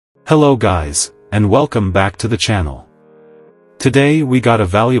Hello guys, and welcome back to the channel. Today we got a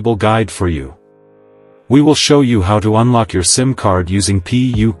valuable guide for you. We will show you how to unlock your SIM card using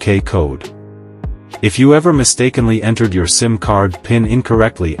PUK code. If you ever mistakenly entered your SIM card PIN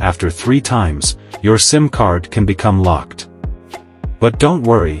incorrectly after 3 times, your SIM card can become locked. But don't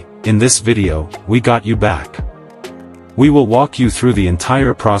worry, in this video, we got you back. We will walk you through the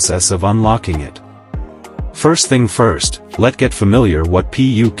entire process of unlocking it. First thing first, let's get familiar what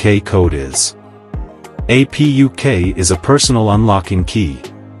PUK code is. A PUK is a personal unlocking key.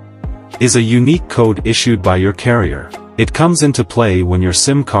 Is a unique code issued by your carrier. It comes into play when your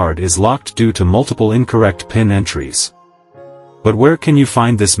SIM card is locked due to multiple incorrect PIN entries. But where can you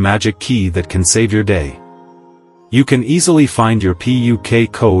find this magic key that can save your day? You can easily find your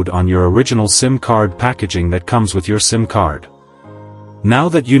PUK code on your original SIM card packaging that comes with your SIM card. Now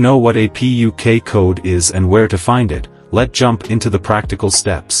that you know what a PUK code is and where to find it, let's jump into the practical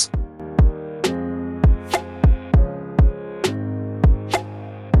steps.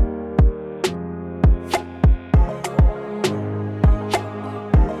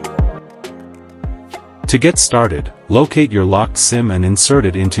 To get started, locate your locked SIM and insert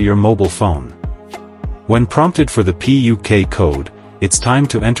it into your mobile phone. When prompted for the PUK code, it's time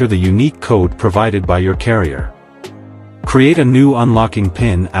to enter the unique code provided by your carrier. Create a new unlocking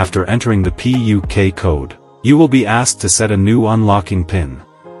PIN after entering the PUK code. You will be asked to set a new unlocking PIN.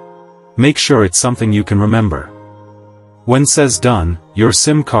 Make sure it's something you can remember. When says done, your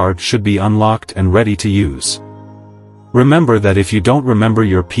SIM card should be unlocked and ready to use. Remember that if you don't remember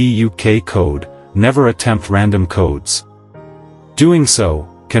your PUK code, never attempt random codes. Doing so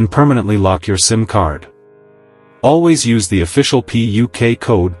can permanently lock your SIM card. Always use the official PUK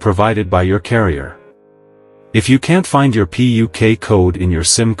code provided by your carrier. If you can't find your PUK code in your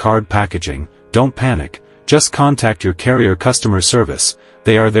SIM card packaging, don't panic, just contact your carrier customer service,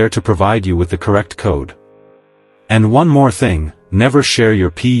 they are there to provide you with the correct code. And one more thing, never share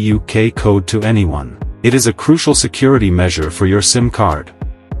your PUK code to anyone. It is a crucial security measure for your SIM card.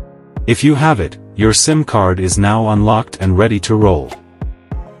 If you have it, your SIM card is now unlocked and ready to roll.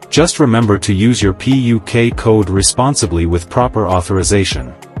 Just remember to use your PUK code responsibly with proper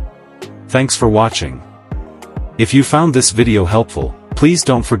authorization. Thanks for watching. If you found this video helpful, please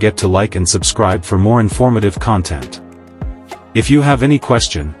don't forget to like and subscribe for more informative content. If you have any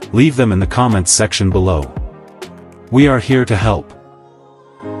question, leave them in the comments section below. We are here to help.